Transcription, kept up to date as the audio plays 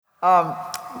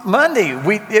Monday,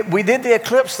 we did the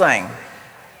eclipse thing.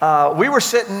 We were just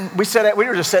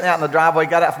sitting out in the driveway,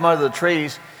 got out from under the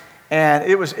trees, and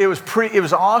it was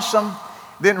awesome.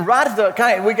 Then right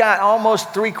at we got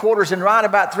almost 3/4, and right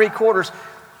about 3/4,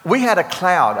 we had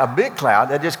a big cloud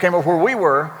that just came over where we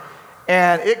were,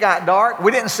 and it got dark.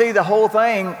 We didn't see the whole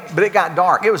thing, but it got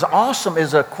dark. It was awesome.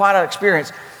 It was quite an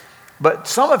experience. But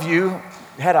some of you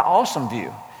had an awesome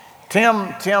view.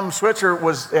 Tim Switzer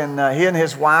was, and he and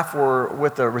his wife were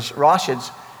with the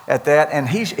Rashids at that, and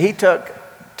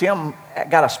Tim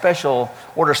got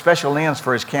ordered a special lens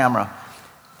for his camera.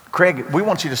 Craig, I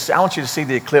want you to see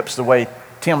the eclipse the way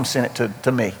Tim sent it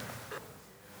to me.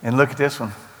 And look at this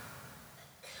one.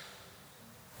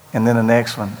 And then the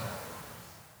next one.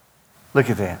 Look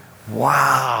at that.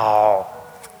 Wow.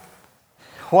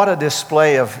 What a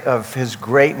display of his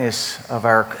greatness, of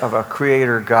our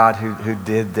Creator God who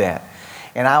did that.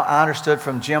 And I understood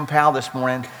from Jim Powell this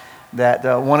morning that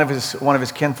one of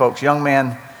his kinfolks, young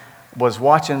man, was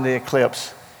watching the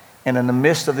eclipse, and in the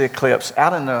midst of the eclipse,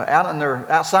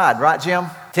 outside, right, Jim?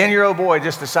 10-year-old boy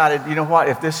just decided, you know what?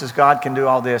 If this is God can do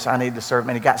all this, I need to serve him.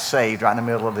 And he got saved right in the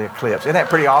middle of the eclipse. Isn't that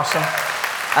pretty awesome?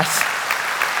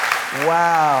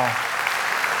 Wow.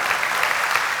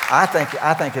 I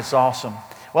think it's awesome.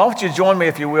 Well, I want you to join me,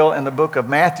 if you will, in the book of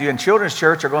Matthew. And Children's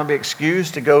Church are going to be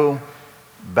excused to go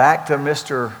back to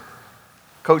Mr.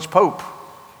 Coach Pope.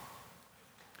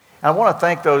 And I want to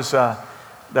thank those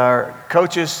our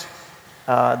coaches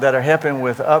that are helping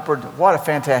with Upward. What a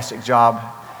fantastic job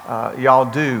y'all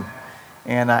do.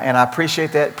 And I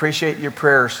appreciate that. Appreciate your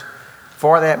prayers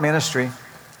for that ministry.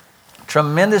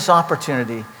 Tremendous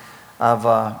opportunity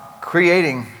of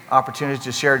creating opportunities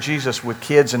to share Jesus with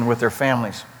kids and with their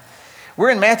families. We're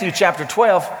in Matthew chapter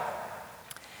 12,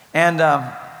 and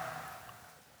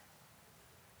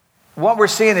what we're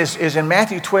seeing is in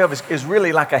Matthew 12 is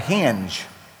really like a hinge,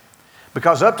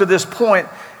 because up to this point,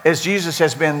 as Jesus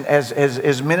has been as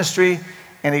his ministry,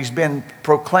 and he's been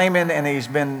proclaiming and he's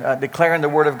been declaring the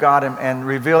Word of God and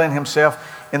revealing himself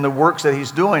in the works that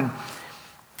he's doing,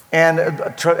 and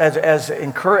as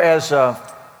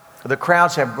the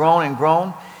crowds have grown and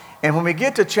grown, and when we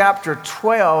get to chapter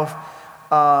 12.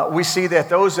 We see that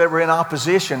those that were in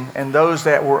opposition and those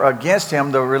that were against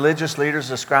him, the religious leaders,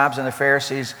 the scribes and the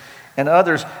Pharisees and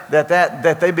others,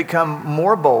 that they become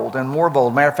more bold and more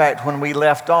bold. Matter of fact, when we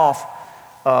left off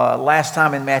last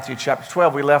time in Matthew chapter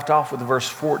 12, we left off with verse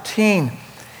 14.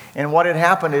 And what had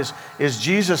happened is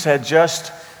Jesus had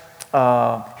just, he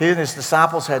and his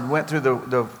disciples had went through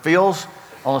the fields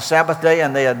on the Sabbath day,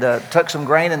 and they had tucked some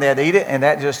grain and they had eat it, and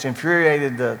that just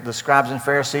infuriated the scribes and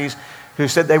Pharisees, who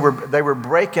said they were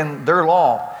breaking their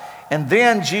law. And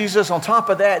then Jesus, on top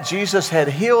of that, Jesus had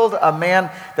healed a man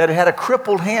that had a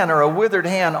crippled hand or a withered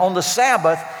hand on the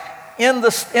Sabbath in the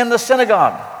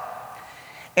synagogue.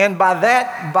 And by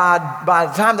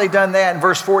the time they done that, in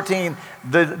verse 14,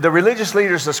 the religious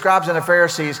leaders, the scribes and the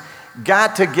Pharisees,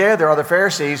 got together, or the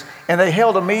Pharisees, and they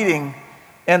held a meeting.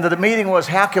 And the meeting was,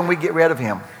 how can we get rid of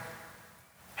him?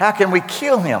 How can we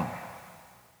kill him?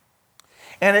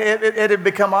 And it had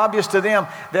become obvious to them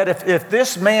that if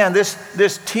this man,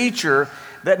 this teacher,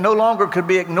 that no longer could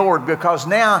be ignored, because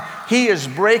now he is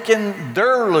breaking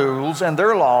their rules and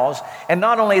their laws, and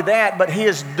not only that, but he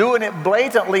is doing it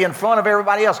blatantly in front of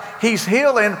everybody else. He's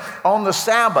healing on the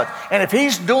Sabbath. And if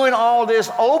he's doing all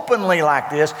this openly like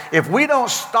this, if we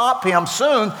don't stop him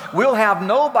soon, we'll have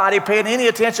nobody paying any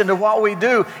attention to what we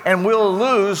do, and we'll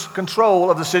lose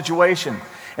control of the situation.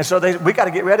 And so we got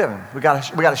to get rid of him. We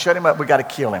got to shut him up. We got to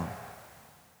kill him.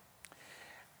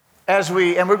 And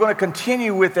we're going to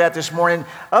continue with that this morning.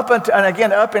 Up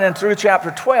and through chapter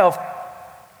 12,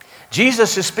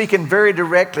 Jesus is speaking very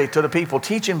directly to the people,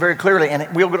 teaching very clearly,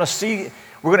 and we're going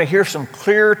to hear some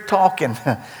clear talking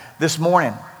this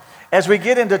morning. As we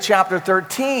get into chapter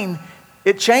 13,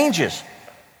 it changes.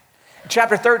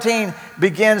 Chapter 13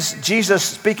 begins Jesus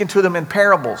speaking to them in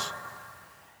parables.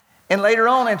 And later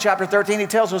on in chapter 13, he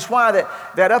tells us why,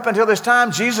 that up until this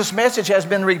time, Jesus' message has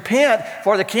been repent,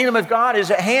 for the kingdom of God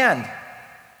is at hand.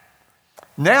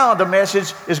 Now the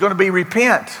message is going to be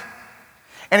repent.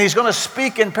 And he's going to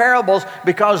speak in parables,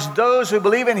 because those who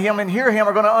believe in him and hear him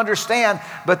are going to understand,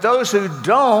 but those who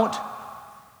don't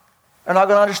are not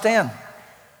going to understand.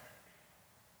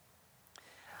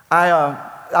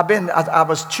 I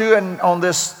was chewing on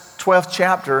this 12th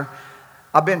chapter.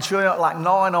 I've been chewing it like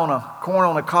gnawing on a corn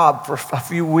on a cob for a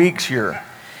few weeks here.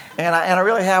 And I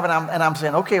really have, and I'm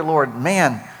saying, okay, Lord,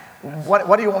 man,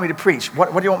 what do you want me to preach?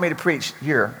 What do you want me to preach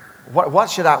here?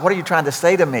 What are you trying to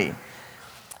say to me?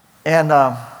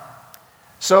 And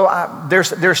so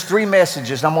there's three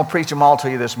messages, and I'm going to preach them all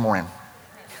to you this morning.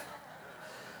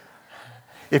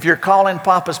 If you're calling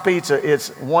Papa's Pizza, it's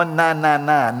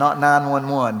 1999, not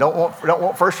 911. Don't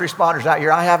want first responders out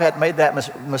here. I have had made that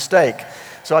mistake.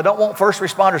 So I don't want first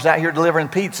responders out here delivering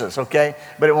pizzas, okay?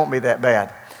 But it won't be that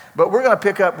bad. But we're going to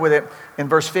pick up with it in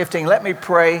verse 15. Let me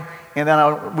pray, and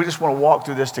then we just want to walk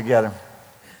through this together.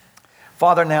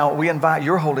 Father, now we invite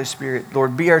your Holy Spirit,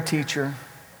 Lord, be our teacher.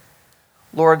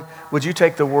 Lord, would you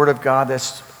take the word of God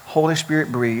that's Holy Spirit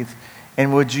breathed,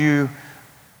 and would you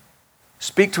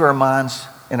speak to our minds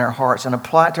and our hearts and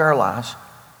apply it to our lives,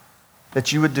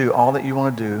 that you would do all that you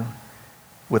want to do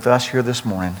with us here this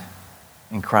morning.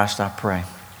 In Christ I pray.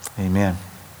 Amen.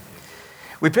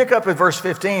 We pick up at verse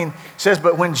 15. It says,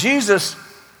 but when Jesus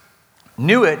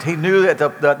knew it, he knew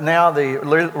that now the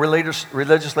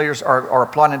religious leaders are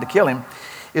plotting to kill him,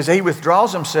 is that he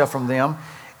withdraws himself from them,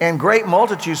 and great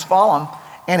multitudes follow him,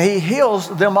 and he heals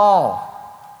them all.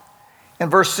 In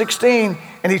verse 16,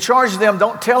 and he charged them,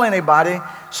 don't tell anybody,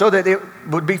 so that it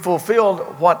would be fulfilled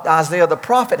what Isaiah the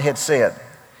prophet had said.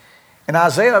 And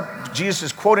Isaiah, Jesus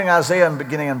is quoting Isaiah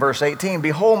beginning in verse 18,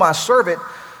 behold my servant,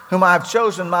 whom I have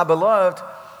chosen, my beloved,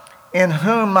 in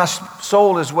whom my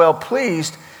soul is well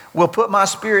pleased, I will put my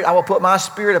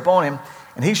spirit upon him,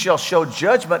 and he shall show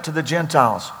judgment to the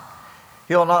Gentiles.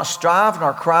 He will not strive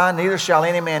nor cry, neither shall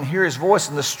any man hear his voice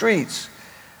in the streets.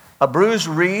 A bruised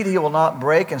reed he will not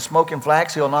break, and smoking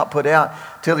flax he will not put out,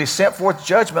 till he sent forth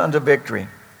judgment unto victory.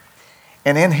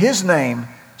 And in his name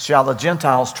shall the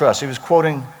Gentiles trust. He was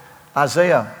quoting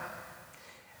Isaiah.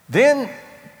 Then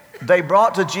they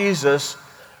brought to Jesus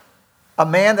a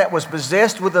man that was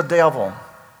possessed with the devil,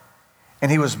 and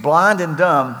he was blind and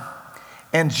dumb.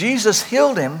 And Jesus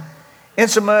healed him,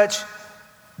 insomuch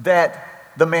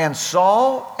that the man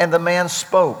saw and the man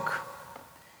spoke.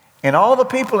 And all the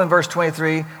people in verse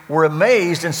 23 were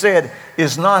amazed and said,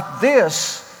 is not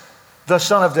this the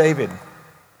Son of David?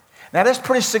 Now that's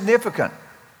pretty significant.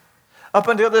 Up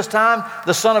until this time,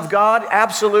 the Son of God,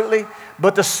 absolutely.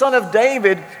 But the Son of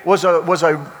David was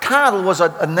a title, was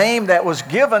a name that was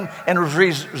given and was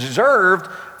reserved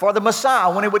for the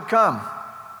Messiah when he would come.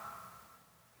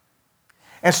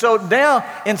 And so now,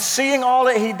 in seeing all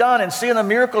that he'd done and seeing the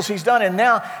miracles he's done, and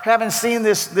now having seen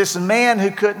this man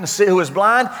who couldn't see, who was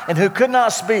blind and who could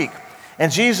not speak,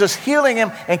 and Jesus healing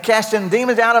him and casting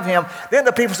demons out of him, then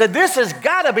the people said, this has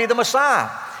got to be the Messiah.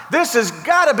 This has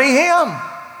got to be him.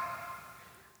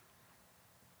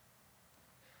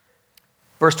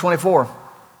 Verse 24,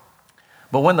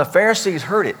 but when the Pharisees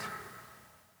heard it,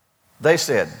 they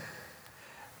said,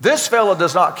 this fellow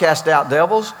does not cast out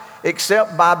devils,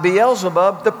 except by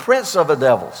Beelzebub, the prince of the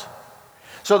devils.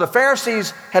 So the Pharisees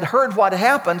had heard what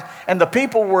happened, and the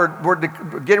people were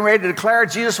getting ready to declare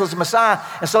Jesus was the Messiah.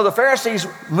 And so the Pharisees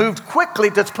moved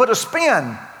quickly to put a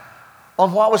spin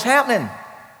on what was happening.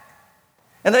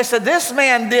 And they said, this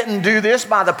man didn't do this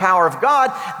by the power of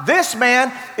God. This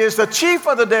man is the chief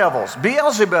of the devils.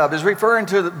 Beelzebub is referring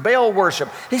to the Baal worship.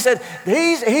 He said,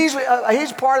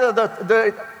 he's part of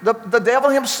the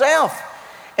devil himself.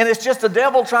 And it's just the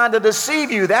devil trying to deceive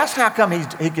you. That's how come he's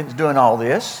doing all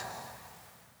this.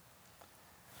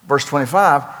 Verse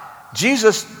 25,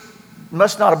 Jesus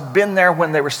must not have been there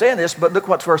when they were saying this, but look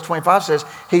what verse 25 says.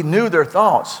 He knew their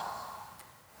thoughts.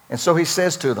 And so he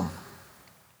says to them,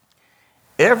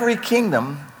 every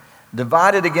kingdom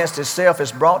divided against itself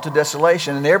is brought to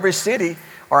desolation, and every city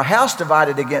or house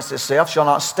divided against itself shall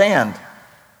not stand.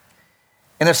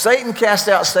 And if Satan casts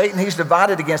out Satan, he's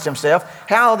divided against himself.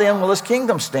 How then will his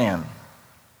kingdom stand?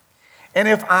 And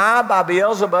if I, by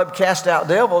Beelzebub, cast out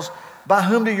devils, by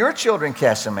whom do your children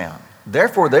cast them out?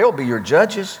 Therefore they will be your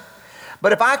judges.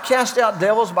 But if I cast out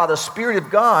devils by the Spirit of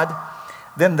God,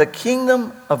 then the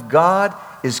kingdom of God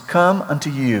is come unto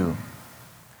you.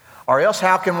 Or else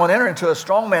how can one enter into a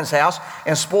strong man's house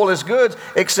and spoil his goods,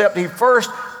 except he first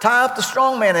tie up the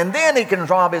strong man, and then he can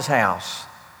rob his house?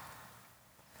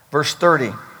 Verse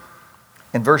 30.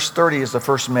 And verse 30 is the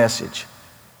first message.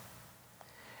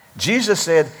 Jesus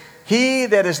said, he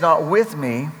that is not with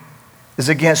me is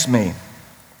against me,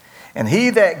 and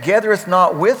he that gathereth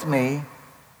not with me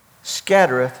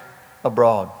scattereth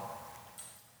abroad.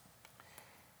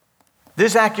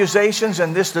 These accusations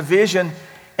and this division,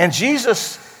 and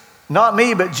Jesus, not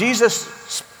me, but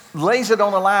Jesus lays it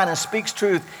on the line and speaks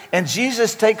truth, and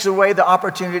Jesus takes away the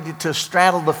opportunity to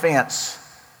straddle the fence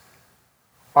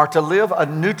or to live a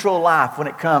neutral life when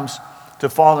it comes to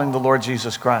following the Lord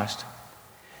Jesus Christ.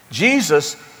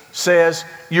 Jesus says,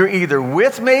 you're either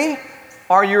with me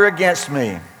or you're against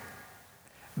me.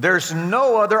 There's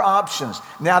no other options.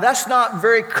 Now, that's not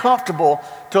very comfortable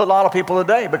to a lot of people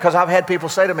today, because I've had people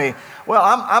say to me, well,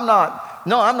 I'm not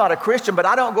No, I'm not a Christian, but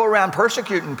I don't go around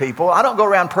persecuting people. I don't go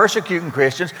around persecuting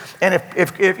Christians. And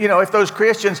if those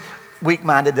Christians,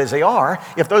 weak-minded as they are,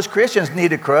 if those Christians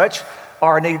need a crutch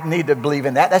or need to believe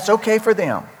in that, that's okay for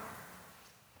them.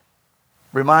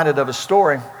 Reminded of a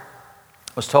story,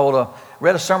 was told,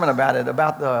 read a sermon about it,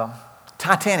 about the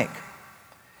Titanic.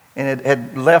 And it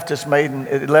had left its maiden,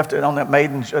 it left it on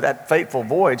that fateful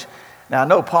voyage. Now, I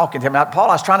know Paul can tell me. Paul,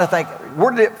 I was trying to think,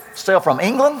 where did it sail from?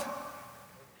 England?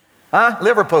 Huh?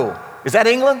 Liverpool. Is that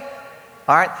England?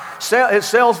 All right. It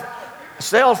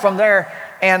sailed from there.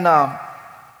 And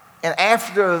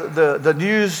after the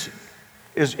news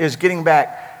is getting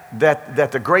back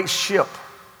that the great ship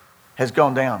has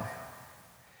gone down.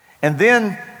 And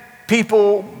then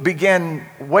people began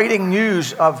waiting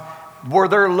news of, were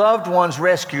their loved ones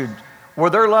rescued? Were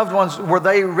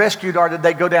they rescued, or did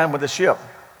they go down with the ship?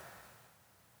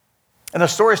 And the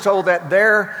story is told that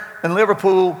there in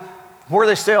Liverpool, where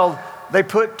they sailed, they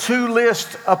put 2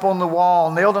 lists up on the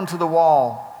wall, nailed them to the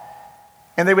wall.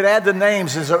 And they would add the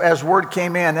names as word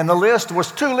came in. And the list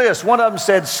was 2 lists. One of them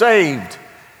said saved,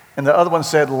 and the other one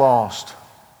said lost.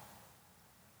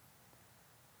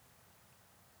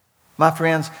 My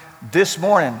friends, this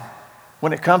morning,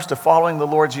 when it comes to following the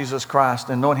Lord Jesus Christ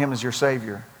and knowing Him as your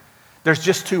Savior, there's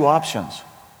just 2 options.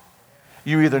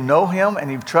 You either know Him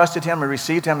and you've trusted Him and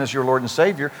received Him as your Lord and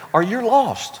Savior, or you're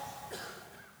lost.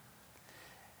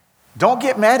 Don't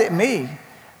get mad at me.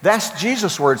 That's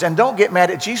Jesus' words. And don't get mad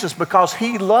at Jesus, because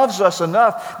He loves us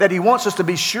enough that He wants us to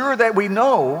be sure that we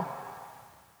know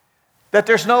that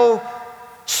there's no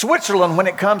Switzerland when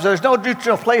it comes. There's no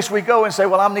neutral place we go and say,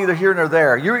 well, I'm neither here nor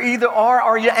there. You either are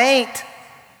or you ain't.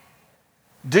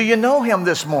 Do you know Him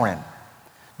this morning?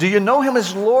 Do you know Him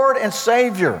as Lord and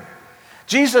Savior?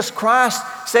 Jesus Christ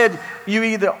said, you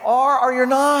either are or you're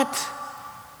not.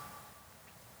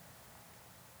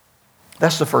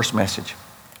 That's the first message.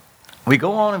 We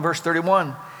go on in verse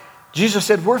 31. Jesus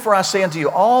said, wherefore I say unto you,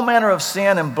 all manner of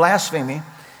sin and blasphemy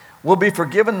will be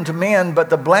forgiven unto men, but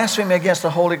the blasphemy against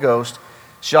the Holy Ghost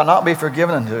shall not be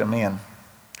forgiven unto men.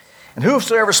 And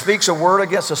whosoever speaks a word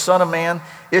against the Son of Man,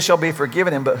 it shall be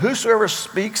forgiven him. But whosoever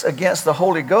speaks against the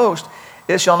Holy Ghost,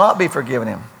 it shall not be forgiven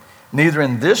him. Neither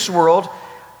in this world,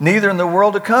 neither in the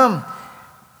world to come.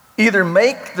 Either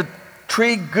make the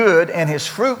tree good and his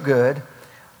fruit good,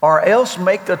 or else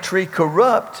make the tree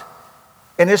corrupt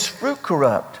and his fruit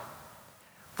corrupt.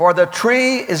 For the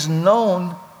tree is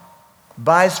known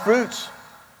by his fruits.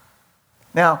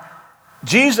 Now,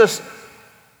 Jesus'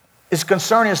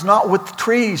 concern is not with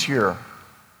trees here,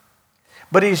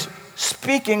 but He's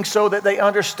speaking so that they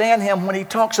understand Him when He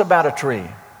talks about a tree.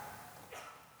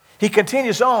 He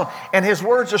continues on, and His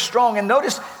words are strong. And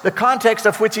notice the context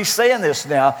of which He's saying this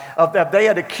now, of that they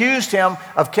had accused Him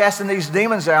of casting these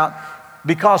demons out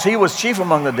because He was chief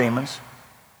among the demons.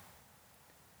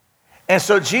 And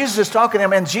so Jesus is talking to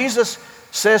them, and Jesus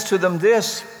says to them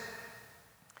this,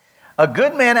 a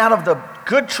good man out of the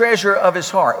good treasure of his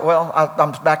heart. Well,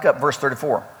 I'm back up, verse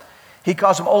 34. He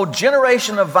calls them, oh,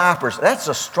 generation of vipers. That's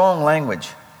a strong language.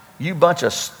 You bunch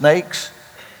of snakes.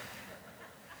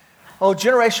 Oh,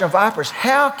 generation of vipers,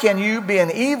 how can you,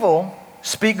 being evil,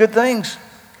 speak good things?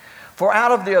 For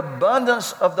out of the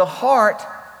abundance of the heart,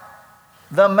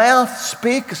 the mouth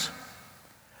speaks.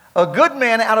 A good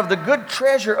man out of the good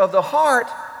treasure of the heart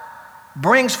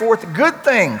brings forth good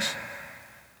things.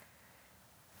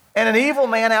 And an evil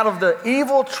man out of the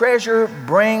evil treasure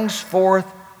brings forth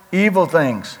evil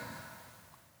things.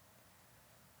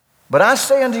 But I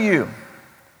say unto you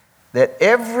that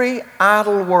every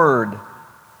idle word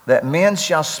that men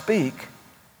shall speak,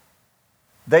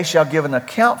 they shall give an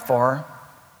account for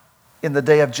in the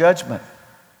day of judgment.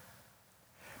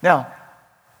 Now,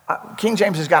 King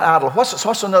James has got idle.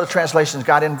 What's another translation's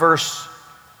got in verse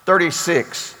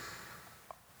 36?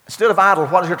 Instead of idle,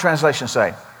 what does your translation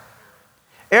say?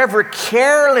 Every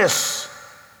careless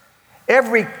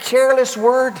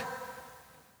word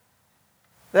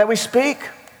that we speak,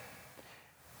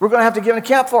 we're going to have to give an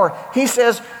account for. He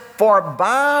says, for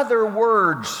by their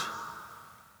words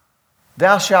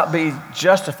thou shalt be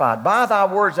justified. By thy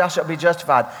words thou shalt be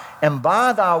justified. And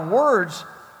by thy words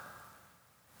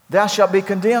thou shalt be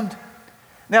condemned.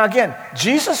 Now again,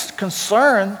 Jesus'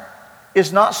 concern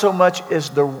is not so much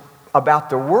about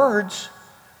their words,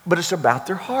 but it's about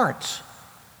their hearts.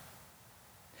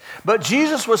 But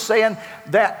Jesus was saying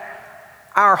that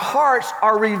our hearts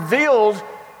are revealed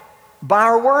by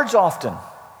our words often.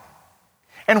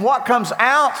 And what comes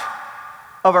out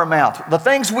of our mouth, the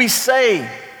things we say,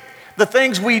 the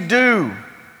things we do,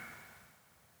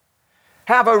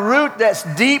 have a root that's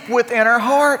deep within our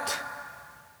heart.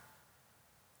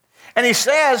 And he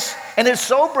says, and it's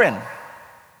sobering,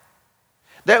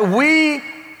 that we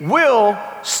will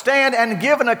stand and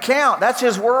give an account. That's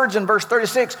his words in verse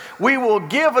 36. We will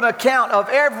give an account of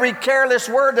every careless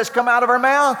word that's come out of our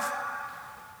mouth,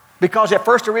 because it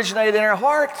first originated in our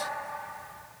heart.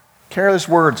 Careless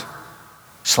words,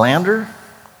 slander,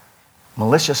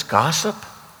 malicious gossip,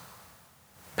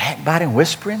 backbiting,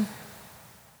 whispering,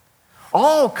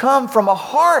 all come from a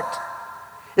heart.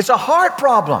 It's a heart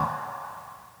problem.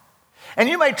 And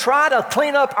you may try to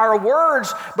clean up our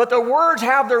words, but the words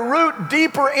have their root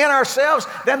deeper in ourselves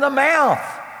than the mouth.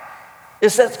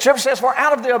 Scripture says, for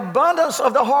out of the abundance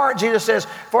of the heart, Jesus says,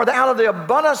 out of the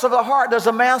abundance of the heart does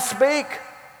the mouth speak.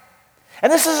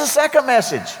 And this is the second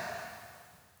message.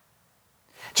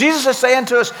 Jesus is saying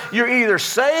to us, you're either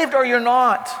saved or you're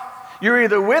not. You're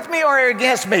either with me or you're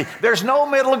against me. There's no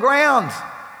middle ground.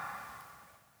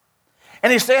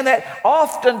 And he's saying that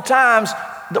oftentimes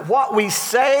that what we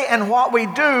say and what we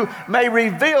do may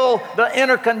reveal the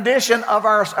inner condition of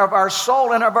our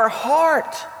soul and of our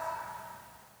heart.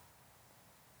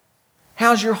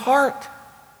 How's your heart?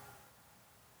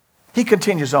 He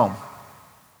continues on.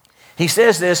 He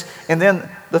says this, and then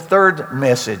the third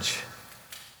message.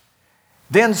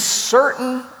 Then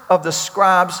certain of the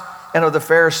scribes and of the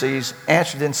Pharisees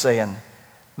answered and saying,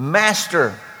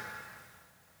 Master,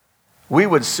 we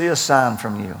would see a sign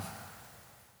from you.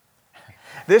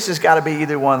 This has got to be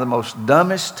either one of the most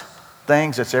dumbest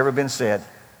things that's ever been said,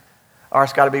 or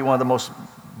it's got to be one of the most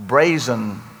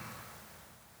brazen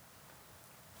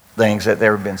things that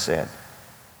ever been said.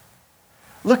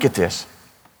 Look at this.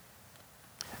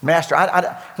 Master,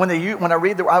 when I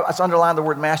read I underline the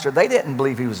word master, they didn't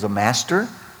believe he was the master.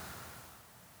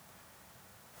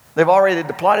 They've already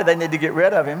plotted they need to get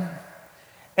rid of him.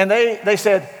 And they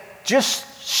said,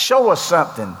 just show us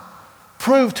something.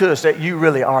 Prove to us that you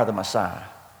really are the Messiah.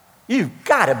 You've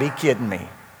got to be kidding me.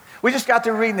 We just got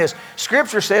through reading this.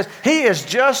 Scripture says he has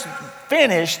just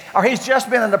finished, or he's just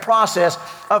been in the process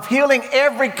of healing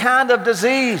every kind of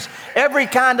disease, every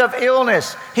kind of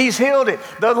illness. He's healed it.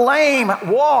 The lame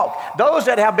walk. Those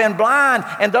that have been blind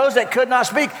and those that could not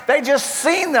speak, they just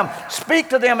seen them speak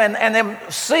to them and them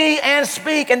see and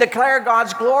speak and declare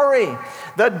God's glory.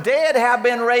 The dead have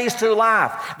been raised to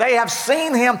life. They have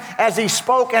seen him as he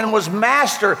spoke and was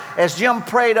master, as Jim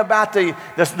prayed about the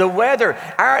weather.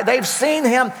 They've seen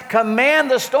him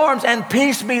command the storms and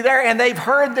peace be there, and they've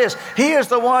heard this. He is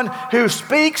the one who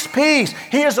speaks peace.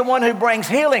 He is the one who brings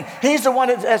healing. He's the one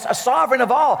that's a sovereign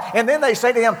of all. And then they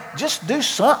say to him, just do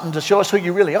something to show us who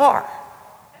you really are.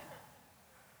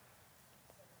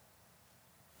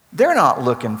 They're not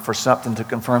looking for something to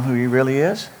confirm who he really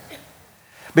is.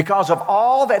 Because of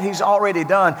all that he's already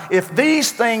done, if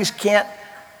these things can't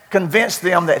convince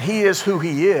them that he is who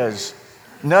he is,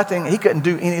 he couldn't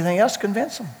do anything else to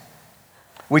convince them.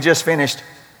 We just finished.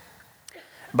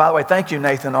 By the way, thank you,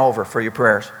 Nathan Oliver, for your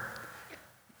prayers.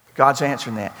 God's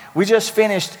answering that. We just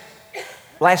finished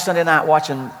last Sunday night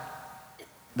watching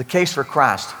The Case for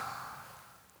Christ,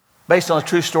 based on the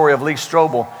true story of Lee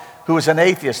Strobel, who was an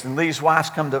atheist, and Lee's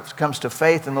wife comes to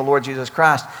faith in the Lord Jesus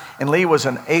Christ. And Lee was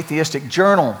an atheistic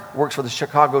journal, works for the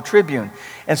Chicago Tribune.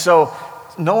 And so,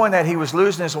 knowing that he was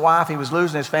losing his wife, he was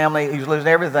losing his family, he was losing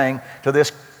everything to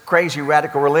this crazy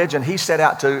radical religion, he set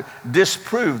out to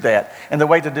disprove that. And the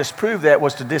way to disprove that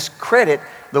was to discredit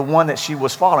the one that she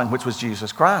was following, which was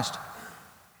Jesus Christ.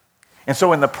 And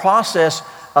so in the process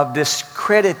of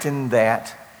discrediting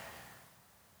that,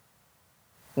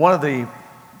 one of the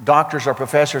doctors or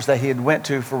professors that he had went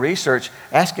to for research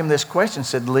asked him this question,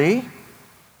 said, Lee,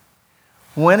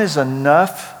 when is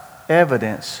enough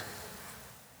evidence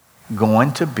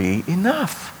going to be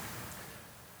enough?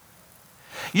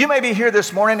 You may be here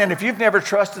this morning, and if you've never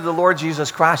trusted the Lord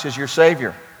Jesus Christ as your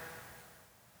Savior,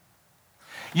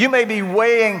 you may be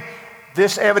weighing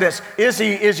this evidence. Is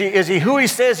he who he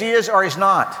says he is, or he's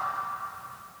not?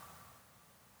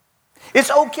 It's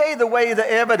okay to weigh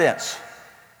the evidence.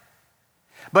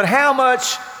 But how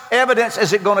much evidence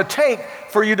is it going to take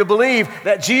for you to believe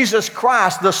that Jesus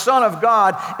Christ, the Son of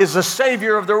God, is the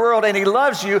Savior of the world, and he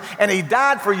loves you, and he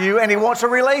died for you, and he wants a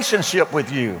relationship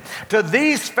with you? To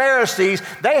these Pharisees,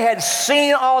 they had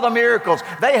seen all the miracles.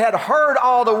 They had heard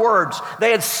all the words.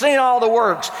 They had seen all the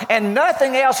works, and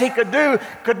nothing else he could do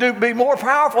be more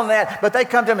powerful than that. But they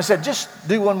come to him and said, just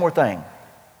do one more thing.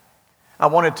 I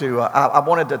wanted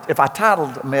to, if I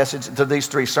titled a message to these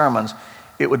three sermons,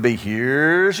 it would be,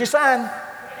 here's your sign.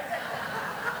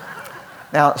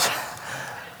 Now,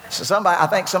 I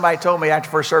think somebody told me after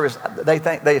first service, they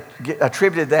think they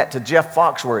attributed that to Jeff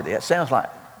Foxworthy. It sounds like,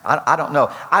 I don't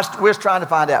know. We was trying to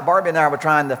find out. Barbie and I were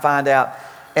trying to find out.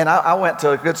 And I went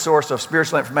to a good source of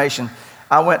spiritual information.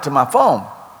 I went to my phone.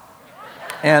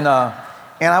 And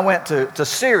and I went to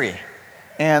Siri.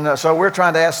 And so we're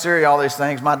trying to ask Siri all these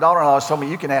things. My daughter-in-law has told me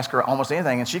you can ask her almost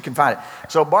anything, and she can find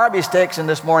it. So Barbie's texting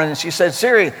this morning, and she said,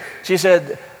 Siri, she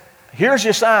said, here's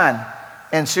your sign.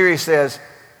 And Siri says,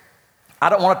 I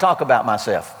don't want to talk about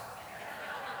myself.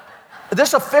 This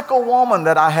is a fickle woman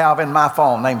that I have in my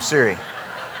phone named Siri.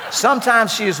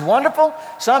 Sometimes she is wonderful.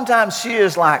 Sometimes she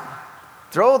is like,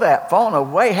 throw that phone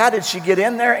away. How did she get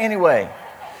in there anyway?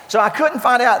 So I couldn't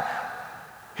find out,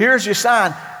 here's your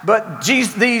sign. But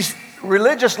these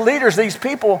religious leaders, these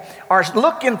people are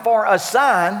looking for a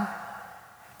sign,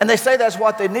 and they say that's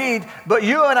what they need. But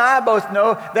you and I both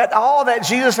know that all that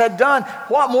Jesus had done,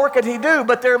 what more could he do?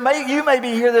 But you may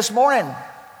be here this morning,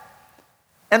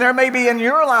 and there may be in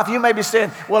your life, you may be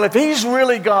saying, well, if he's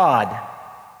really God,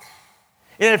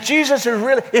 and if Jesus is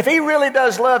really, if he really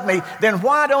does love me, then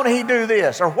why don't he do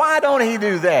this? Or why don't he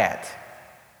do that?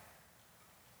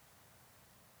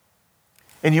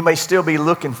 And you may still be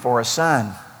looking for a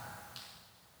sign.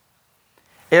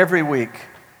 Every week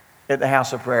at the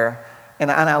House of Prayer,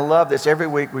 and I love this, every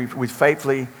week we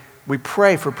faithfully, we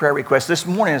pray for prayer requests. This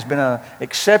morning has been an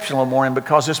exceptional morning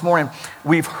because this morning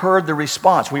we've heard the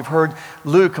response. We've heard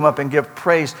Lou come up and give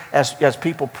praise as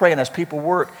people pray and as people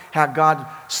work, how God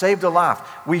saved a life.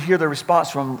 We hear the response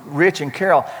from Rich and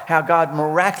Carol, how God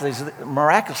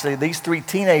miraculously these three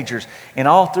teenagers, and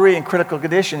all three in critical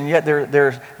condition, and yet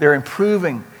they're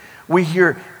improving. We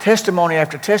hear testimony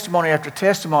after testimony after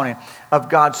testimony of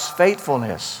God's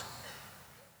faithfulness.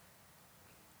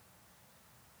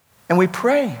 And we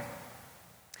pray.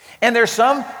 And there's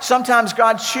sometimes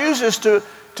God chooses to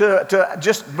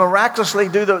just miraculously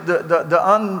do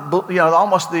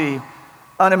almost the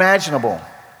unimaginable.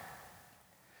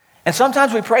 And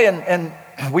sometimes we pray, and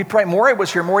we pray. Maury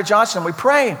was here, Maury Johnson, we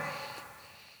pray.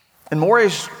 And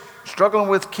Maury's struggling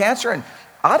with cancer, and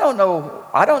I don't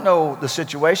know the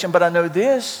situation, but I know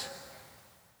this.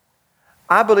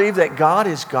 I believe that God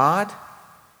is God,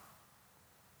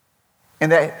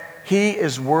 and that he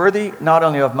is worthy not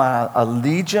only of my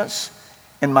allegiance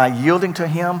and my yielding to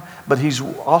him, but he's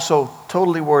also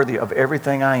totally worthy of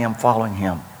everything I am following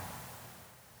him.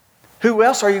 Who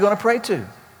else are you going to pray to?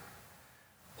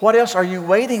 What else are you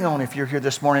waiting on if you're here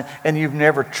this morning and you've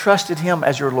never trusted him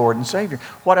as your Lord and Savior?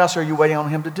 What else are you waiting on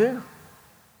him to do?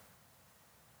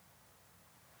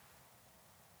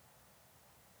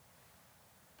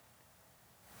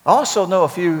 I also know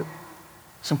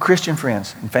some Christian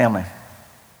friends and family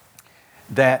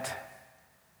that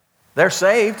they're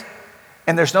saved,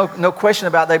 and there's no question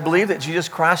about it. They believe that Jesus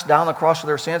Christ died on the cross for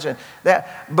their sins,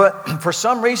 but for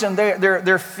some reason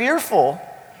they're fearful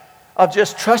of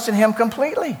just trusting him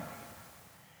completely.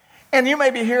 And you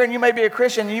may be here, and you may be a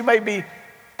Christian, and you may be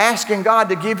asking God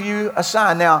to give you a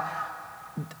sign. Now,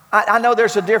 I know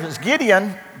there's a difference.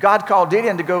 Gideon, God called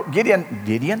Gideon to go.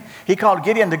 He called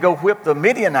Gideon to go whip the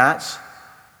Midianites.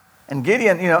 And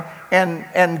Gideon,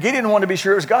 and Gideon wanted to be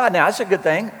sure it was God. Now, that's a good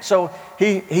thing. So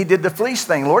he did the fleece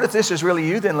thing. Lord, if this is really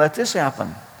you, then let this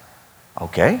happen.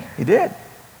 Okay, he did.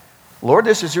 Lord,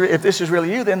 if this is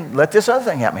really you, then let this other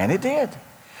thing happen. And it did.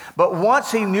 But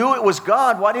once he knew it was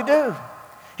God, what did he do?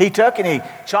 He took and he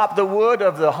chopped the wood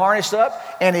of the harness up,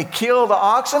 and he killed the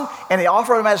oxen, and he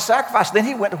offered them as a sacrifice. Then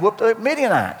he went to whoop the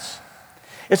Midianites.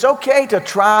 It's okay to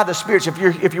try the spirits.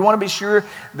 If you want to be sure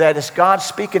that it's God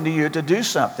speaking to you to do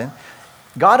something,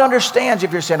 God understands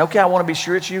if you're saying, okay, I want to be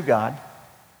sure it's you, God.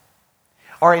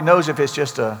 Or he knows if it's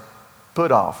just a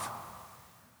put off.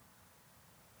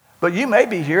 But you may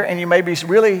be here and you may be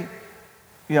really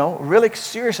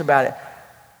serious about it.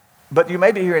 But you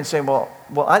may be here and say, well,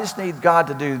 I just need God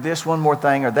to do this one more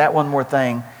thing or that one more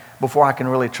thing before I can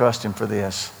really trust him for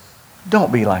this.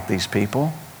 Don't be like these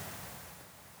people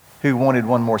who wanted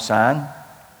one more sign,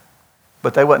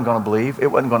 but they wasn't going to believe.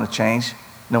 It wasn't going to change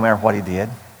no matter what he did.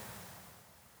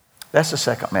 That's the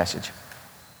second message.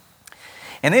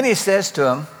 And then he says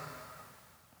to him,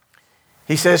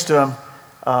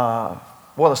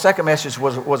 the second message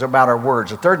was about our words.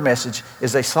 The third message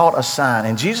is they sought a sign.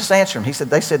 And Jesus answered him.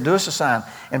 They said, do us a sign.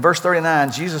 In verse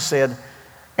 39, Jesus said,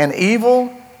 an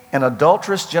evil and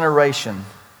adulterous generation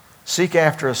seek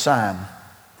after a sign,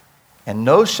 and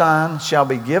no sign shall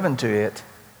be given to it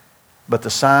but the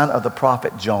sign of the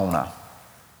prophet Jonah.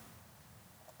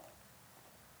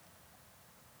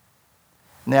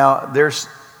 Now, there's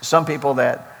some people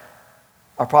that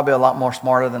are probably a lot more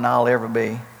smarter than I'll ever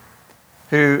be,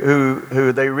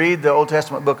 who they read the Old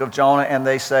Testament book of Jonah and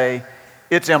they say,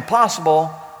 it's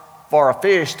impossible for a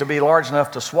fish to be large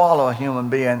enough to swallow a human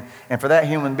being, and for that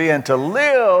human being to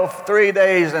live 3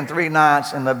 days and 3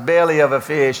 nights in the belly of a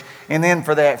fish, and then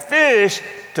for that fish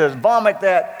to vomit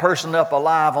that person up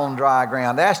alive on dry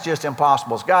ground. That's just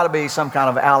impossible. It's got to be some kind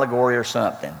of allegory or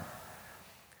something.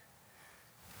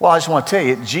 Well, I just want to tell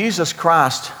you, Jesus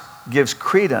Christ gives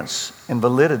credence and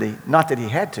validity, not that he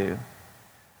had to,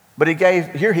 but he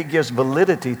gives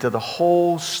validity to the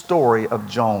whole story of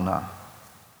Jonah.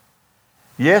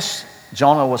 Yes,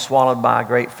 Jonah was swallowed by a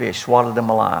great fish, swallowed him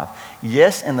alive.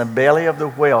 Yes, in the belly of the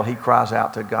whale, he cries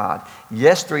out to God.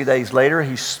 Yes, 3 days later,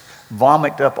 he's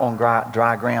vomited up on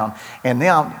dry ground. And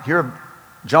now, here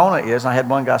Jonah is, and I had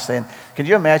one guy saying, can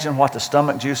you imagine what the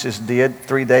stomach juices did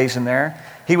 3 days in there?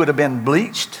 He would have been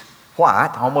bleached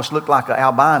white, almost looked like an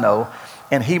albino,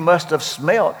 and he must have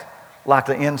smelt like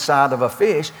the inside of a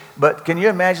fish. But can you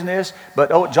imagine this?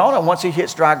 But Jonah, once he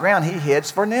hits dry ground, he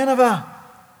heads for Nineveh.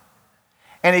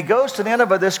 And he goes to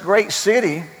Nineveh, this great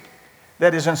city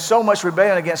that is in so much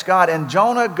rebellion against God. And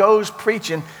Jonah goes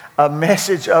preaching a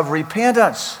message of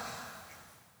repentance.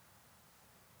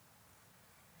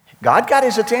 God got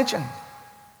his attention.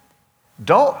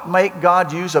 Don't make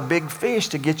God use a big fish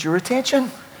to get your attention.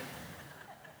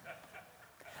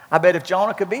 I bet if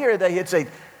Jonah could be here today, he'd say,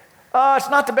 oh,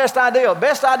 it's not the best idea. The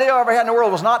best idea I ever had in the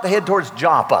world was not to head towards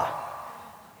Joppa.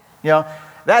 You know,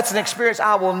 that's an experience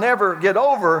I will never get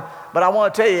over. But I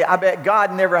want to tell you, I bet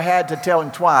God never had to tell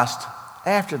him twice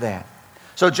after that.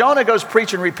 So Jonah goes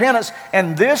preaching repentance,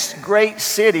 and this great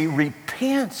city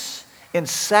repents in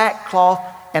sackcloth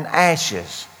and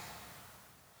ashes.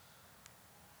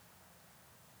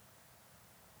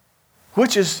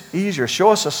 Which is easier?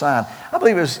 Show us a sign. I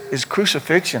believe it was his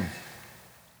crucifixion.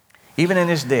 Even in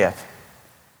his death,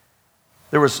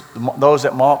 there was those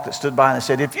that mocked, that stood by and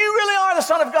said, if you really are the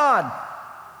Son of God,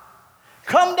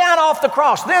 come down off the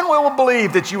cross, then we will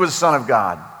believe that you were the Son of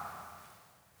God.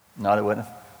 No, they wouldn't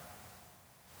have.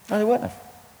 No, they wouldn't have.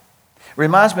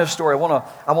 Reminds me of a story. I want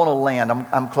to land.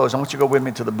 I'm closing. I want you to go with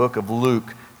me to the book of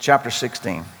Luke, chapter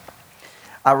 16.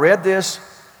 I read this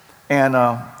and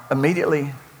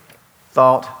immediately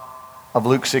thought of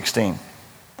Luke 16.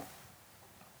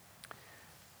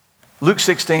 Luke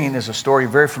 16 is a story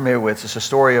you're very familiar with. It's a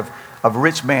story of a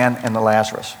rich man and the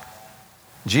Lazarus.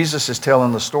 Jesus is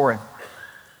telling the story.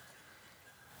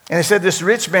 And he said this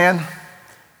rich man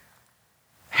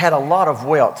had a lot of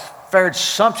wealth, fared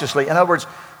sumptuously. In other words,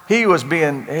 he was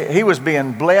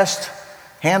being blessed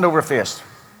hand over fist.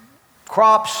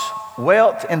 Crops,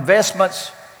 wealth,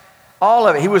 investments, all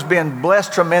of it. He was being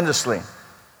blessed tremendously.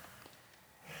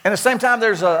 And at the same time,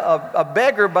 there's a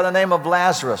beggar by the name of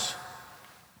Lazarus.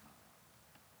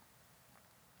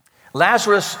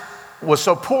 Lazarus was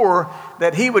so poor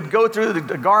that he would go through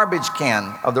the garbage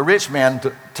can of the rich man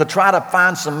to try to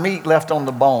find some meat left on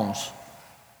the bones.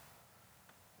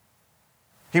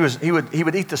 He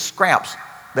would eat the scraps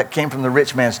that came from the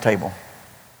rich man's table.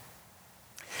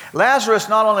 Lazarus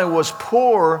not only was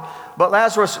poor, but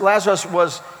Lazarus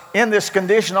was in this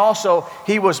condition also.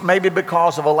 He was maybe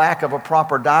because of a lack of a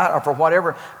proper diet or for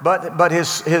whatever, but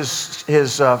his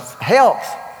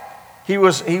health, he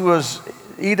was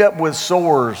eat up with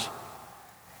sores.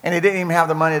 And he didn't even have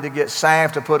the money to get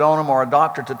salve to put on him or a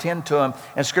doctor to tend to him.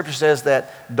 And Scripture says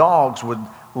that dogs would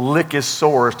lick his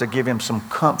sores to give him some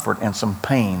comfort and some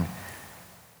pain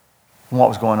from what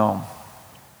was going on.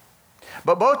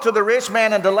 But both to the rich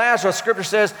man and to Lazarus, Scripture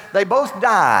says they both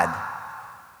died.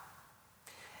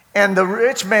 And the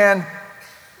rich man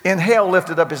in hell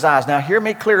lifted up his eyes. Now hear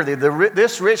me clearly.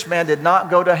 This rich man did not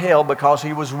go to hell because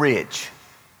he was rich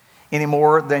any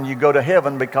more than you go to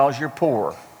heaven because you're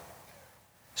poor.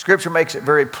 Scripture makes it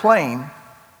very plain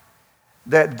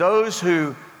that those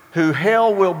who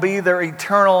hell will be their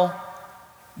eternal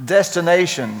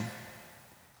destination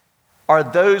are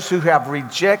those who have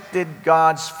rejected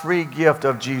God's free gift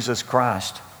of Jesus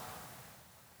Christ.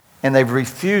 And they've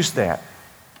refused that.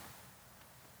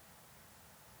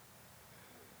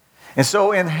 And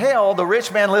so in hell, the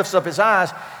rich man lifts up his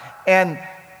eyes, and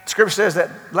Scripture says that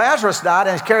Lazarus died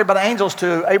and is carried by the angels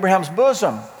to Abraham's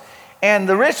bosom. And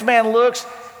the rich man looks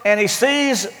and he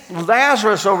sees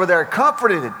Lazarus over there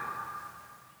comforted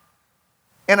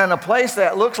and in a place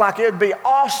that looks like it would be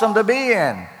awesome to be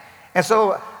in. And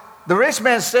so the rich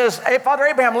man says, hey, Father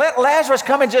Abraham, let Lazarus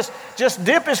come and just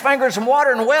dip his finger in some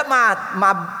water and wet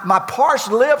my parched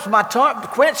lips, my tongue,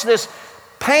 quench this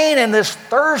pain and this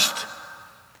thirst.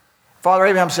 Father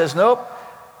Abraham says, nope,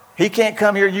 he can't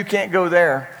come here, you can't go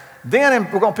there.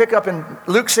 Then we're going to pick up in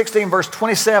Luke 16, verse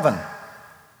 27.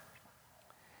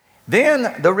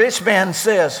 Then the rich man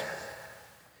says,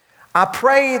 I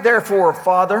pray, therefore,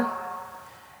 Father,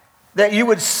 that you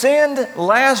would send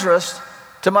Lazarus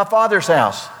to my father's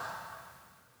house.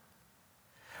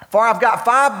 For I've got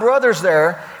 5 brothers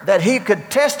there, that he could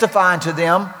testify to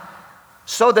them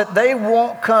so that they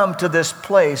won't come to this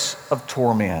place of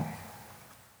torment.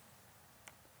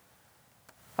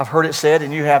 I've heard it said,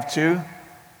 and you have too,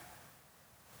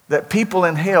 that people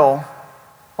in hell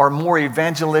are more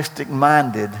evangelistic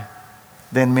minded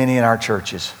than many in our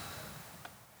churches.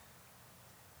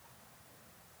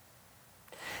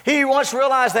 He once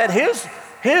realized that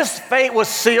his fate was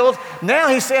sealed. Now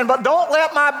he's saying, but don't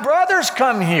let my brothers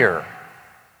come here.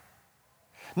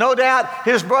 No doubt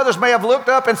his brothers may have looked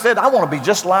up and said, I want to be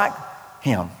just like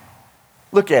him.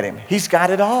 Look at him. He's got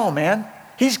it all, man.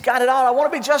 He's got it all. I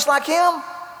want to be just like him.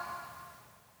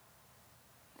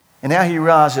 And now he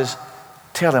realizes,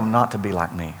 tell him not to be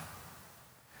like me.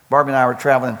 Barbie and I were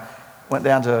traveling, went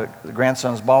down to the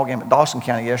grandson's ball game at Dawson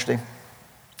County yesterday.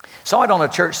 Saw it on a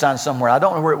church sign somewhere. I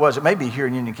don't know where it was. It may be here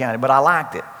in Union County, but I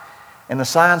liked it. And the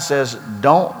sign says,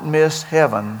 don't miss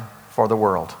heaven for the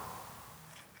world.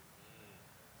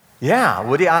 Yeah,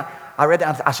 Woody, I read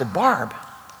that. I said, Barb,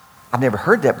 I've never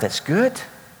heard that, but that's good.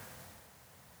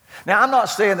 Now, I'm not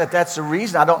saying that that's the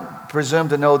reason. I don't presume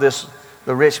to know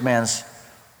the rich man's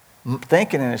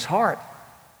thinking in his heart.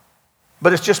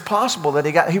 But it's just possible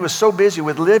that he was so busy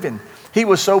with living. He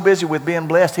was so busy with being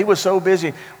blessed. He was so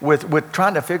busy with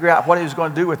trying to figure out what he was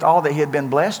going to do with all that he had been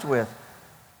blessed with,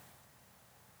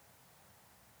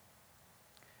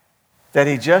 that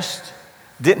he just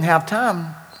didn't have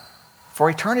time for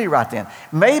eternity right then.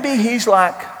 Maybe he's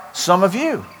like some of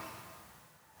you.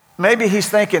 Maybe he's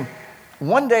thinking,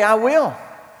 one day I will.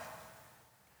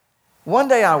 One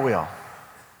day I will.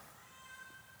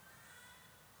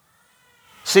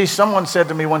 See, someone said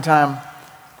to me one time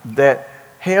that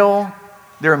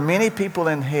there are many people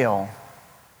in hell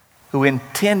who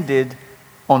intended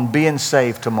on being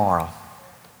saved tomorrow.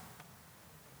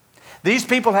 These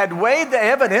people had weighed the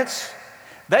evidence.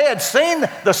 They had seen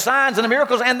the signs and the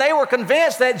miracles, and they were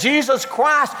convinced that Jesus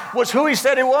Christ was who he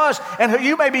said he was. And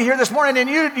you may be here this morning, and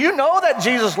you know that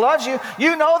Jesus loves you.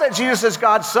 You know that Jesus is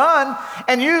God's son,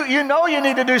 and you know you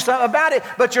need to do something about it.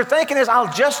 But your thinking is,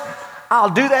 I'll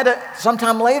do that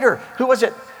sometime later. Who was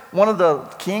it? One of the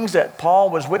kings that Paul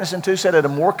was witnessing to said, at a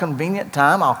more convenient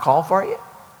time, I'll call for you.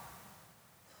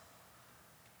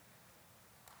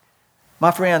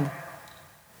 My friend,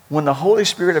 when the Holy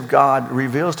Spirit of God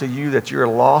reveals to you that you're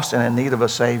lost and in need of a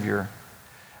Savior,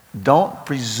 don't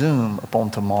presume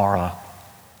upon tomorrow.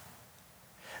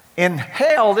 In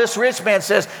hell, this rich man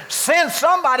says, send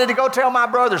somebody to go tell my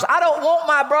brothers. I don't want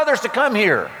my brothers to come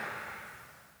here.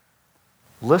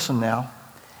 Listen now.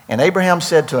 And Abraham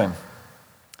said to him,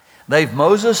 they've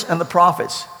Moses and the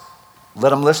prophets. Let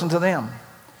them listen to them.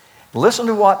 Listen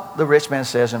to what the rich man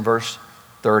says in verse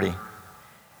 30.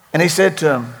 And he said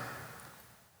to him,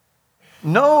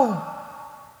 no,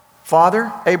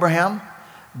 Father Abraham,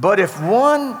 but if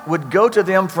one would go to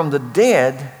them from the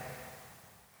dead,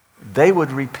 they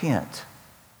would repent.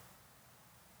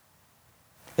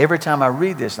 Every time I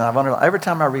read this, and every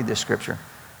time I read this scripture,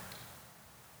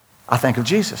 I think of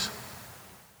Jesus.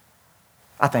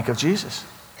 I think of Jesus.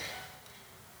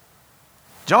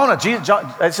 Jonah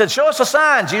said, show us a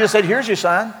sign. Jesus said, here's your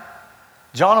sign.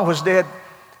 Jonah was dead,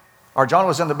 or Jonah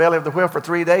was in the belly of the whale for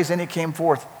 3 days, then he came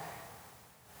forth.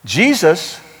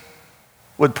 Jesus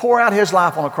would pour out his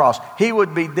life on the cross. He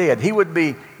would be dead. He would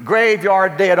be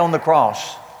graveyard dead on the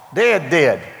cross.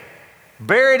 Dead.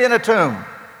 Buried in a tomb.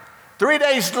 3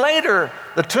 days later,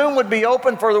 the tomb would be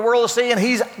open for the world to see, and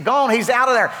he's gone. He's out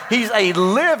of there. He's a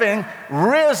living,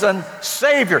 risen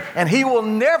Savior, and he will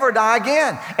never die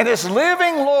again. And this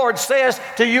living Lord says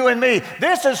to you and me,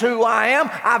 this is who I am.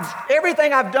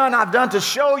 Everything I've done to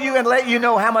show you and let you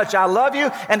know how much I love you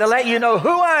and to let you know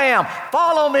who I am.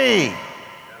 Follow me.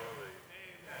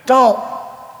 Don't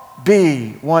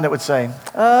be one that would say,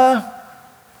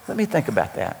 let me think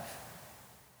about that.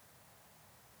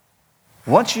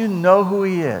 Once you know who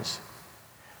he is,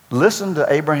 listen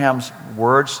to Abraham's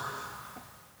words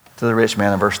to the rich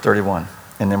man in verse 31,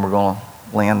 and then we're going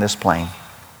to land this plane.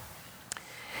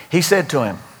 He said to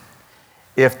him,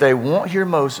 if they won't hear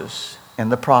Moses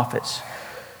and the prophets,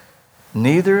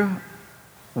 neither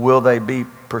will they be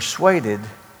persuaded,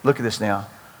 look at this now,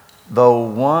 though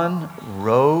one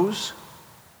rose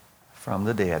from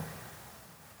the dead.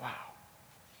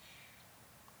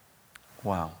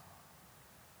 Wow.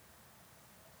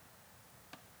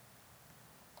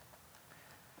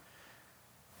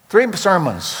 Three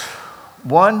sermons.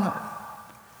 One,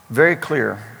 very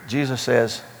clear. Jesus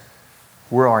says,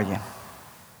 where are you?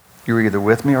 You're either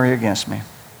with me or you're against me.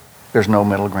 There's no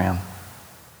middle ground.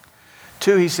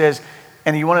 Two, he says,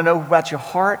 and you want to know about your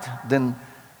heart, then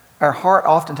our heart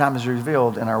oftentimes is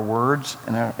revealed in our words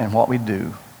and what we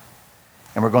do.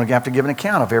 And we're going to have to give an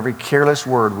account of every careless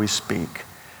word we speak.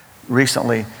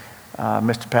 Recently,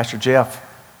 Pastor Jeff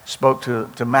spoke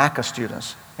to MACA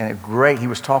students, and it's great. He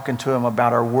was talking to them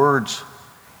about our words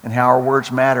and how our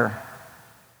words matter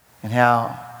and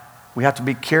how we have to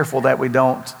be careful that we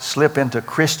don't slip into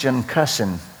Christian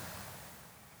cussing.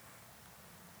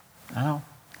 I know,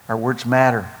 our words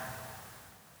matter.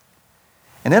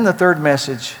 And then the third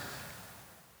message,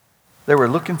 they were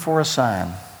looking for a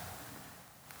sign.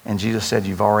 And Jesus said,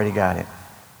 you've already got it.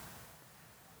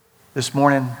 This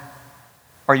morning,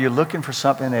 are you looking for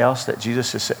something else that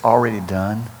Jesus has already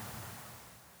done?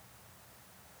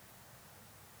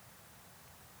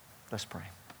 Let's pray.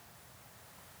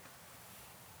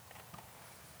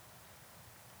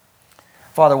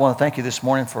 Father, I want to thank you this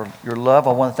morning for your love.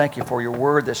 I want to thank you for your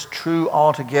word that's true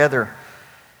altogether.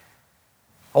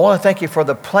 I want to thank you for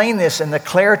the plainness and the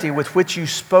clarity with which you've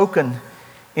spoken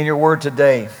in your word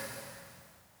today.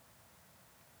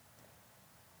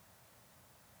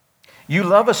 You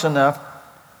love us enough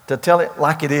to tell it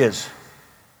like it is,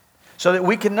 so that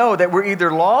we can know that we're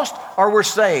either lost or we're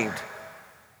saved.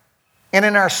 And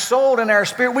in our soul and our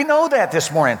spirit, we know that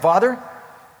this morning, Father.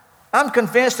 I'm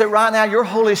convinced that right now your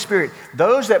Holy Spirit,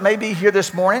 those that may be here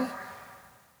this morning,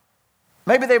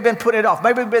 maybe they've been putting it off.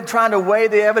 Maybe they've been trying to weigh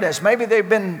the evidence. Maybe they've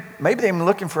been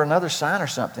looking for another sign or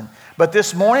something. But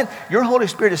this morning, your Holy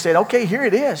Spirit has said, okay, here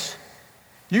it is.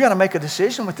 You got to make a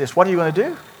decision with this. What are you going to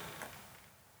do?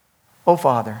 Oh,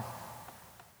 Father,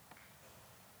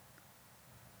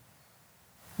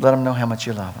 let them know how much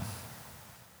you love them.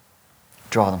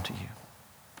 Draw them to you.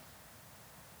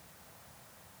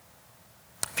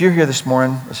 If you're here this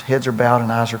morning, as heads are bowed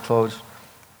and eyes are closed,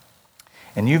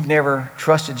 and you've never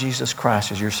trusted Jesus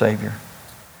Christ as your Savior,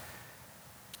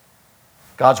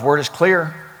 God's word is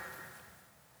clear.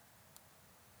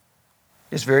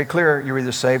 It's very clear. You're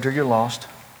either saved or you're lost.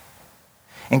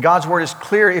 And God's word is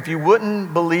clear. If you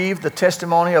wouldn't believe the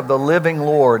testimony of the living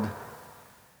Lord,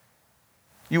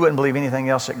 you wouldn't believe anything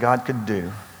else that God could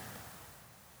do.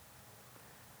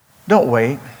 Don't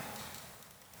wait.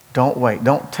 Don't wait.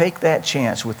 Don't take that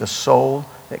chance with the soul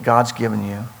that God's given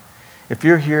you. If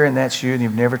you're here and that's you and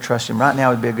you've never trusted Him, right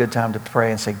now would be a good time to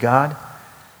pray and say, God,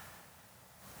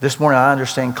 this morning I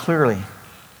understand clearly.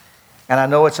 And I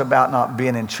know it's about not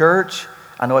being in church.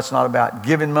 I know it's not about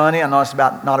giving money. I know it's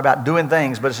not about doing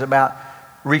things, but it's about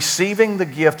receiving the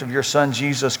gift of your Son,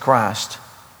 Jesus Christ.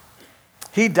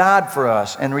 He died for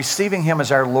us, and receiving Him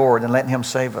as our Lord and letting Him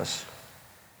save us.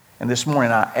 And this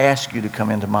morning I ask you to come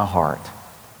into my heart.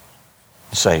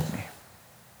 Save me.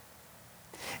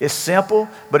 It's simple,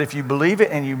 but if you believe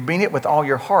it and you mean it with all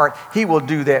your heart, He will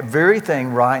do that very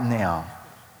thing right now.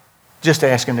 Just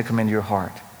ask Him to come into your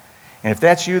heart. And if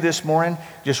that's you this morning,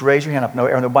 just raise your hand up. No,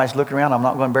 nobody's looking around. I'm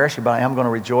not going to embarrass you, but I am going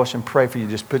to rejoice and pray for you.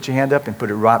 Just put your hand up and put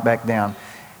it right back down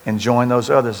and join those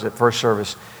others at first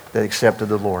service that accepted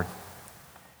the Lord.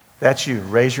 That's you.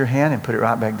 Raise your hand and put it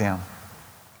right back down.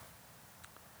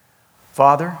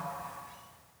 Father,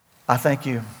 I thank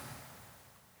you.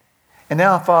 And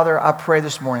now, Father, I pray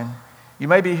this morning, you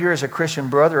may be here as a Christian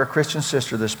brother or a Christian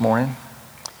sister this morning,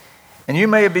 and you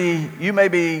may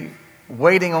be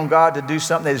waiting on God to do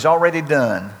something that He's already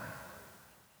done.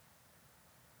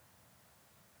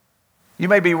 You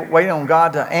may be waiting on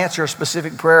God to answer a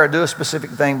specific prayer or do a specific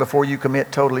thing before you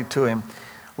commit totally to Him.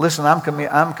 Listen, I'm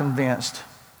convinced.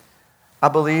 I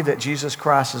believe that Jesus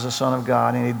Christ is the Son of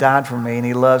God, and He died for me, and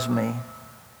He loves me.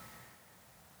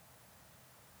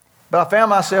 But I found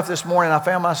myself this morning,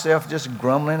 just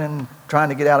grumbling and trying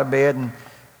to get out of bed and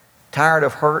tired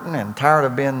of hurting and tired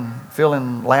of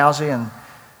feeling lousy and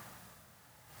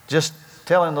just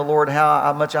telling the Lord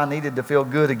how much I needed to feel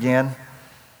good again.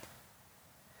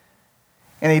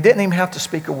 And He didn't even have to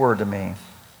speak a word to me.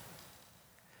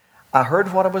 I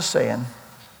heard what I was saying,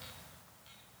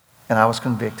 and I was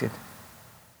convicted.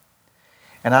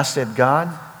 And I said,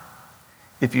 God,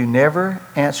 if you never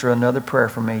answer another prayer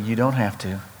for me, you don't have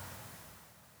to.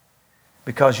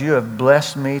 Because you have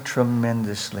blessed me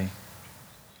tremendously.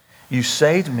 You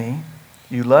saved me.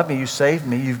 You love me. You saved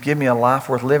me. You've given me a life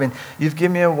worth living. You've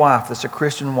given me a wife that's a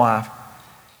Christian wife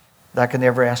that I can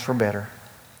never ask for better.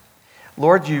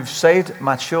 Lord, you've saved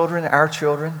my children, our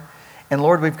children. And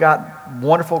Lord, we've got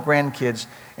wonderful grandkids.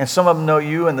 And some of them know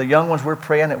you. And the young ones, we're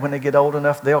praying that when they get old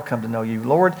enough, they'll come to know you.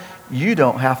 Lord, you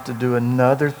don't have to do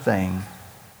another thing.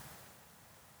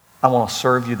 I want to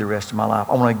serve you the rest of my life.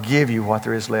 I want to give you what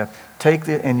there is left. Take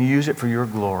it and use it for your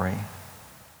glory.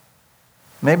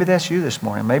 Maybe that's you this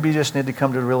morning. Maybe you just need to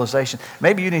come to the realization.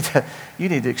 Maybe you need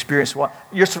to experience what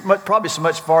you're probably so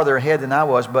much farther ahead than I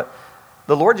was, but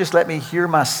the Lord just let me hear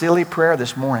my silly prayer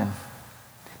this morning.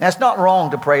 Now, it's not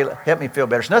wrong to pray, help me feel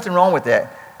better. There's nothing wrong with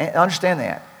that. I understand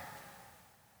that.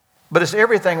 But it's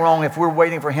everything wrong if we're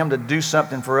waiting for Him to do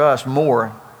something for us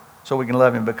more so we can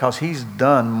love Him, because He's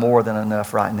done more than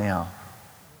enough right now.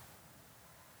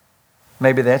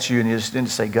 Maybe that's you, and you just need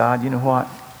to say, God, you know what?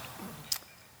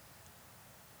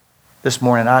 This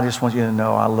morning, I just want you to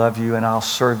know I love you and I'll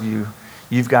serve you.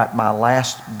 You've got my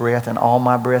last breath and all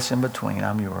my breaths in between.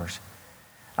 I'm yours.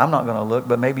 I'm not going to look,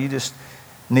 but maybe you just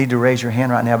need to raise your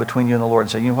hand right now between you and the Lord and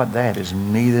say, you know what? That is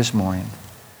me this morning.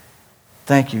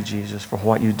 Thank you, Jesus, for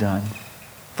what you've done,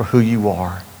 for who you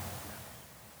are.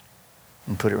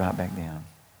 And put it right back down.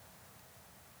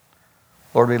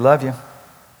 Lord, we love you.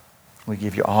 We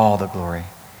give you all the glory.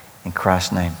 In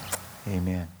Christ's name,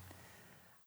 amen.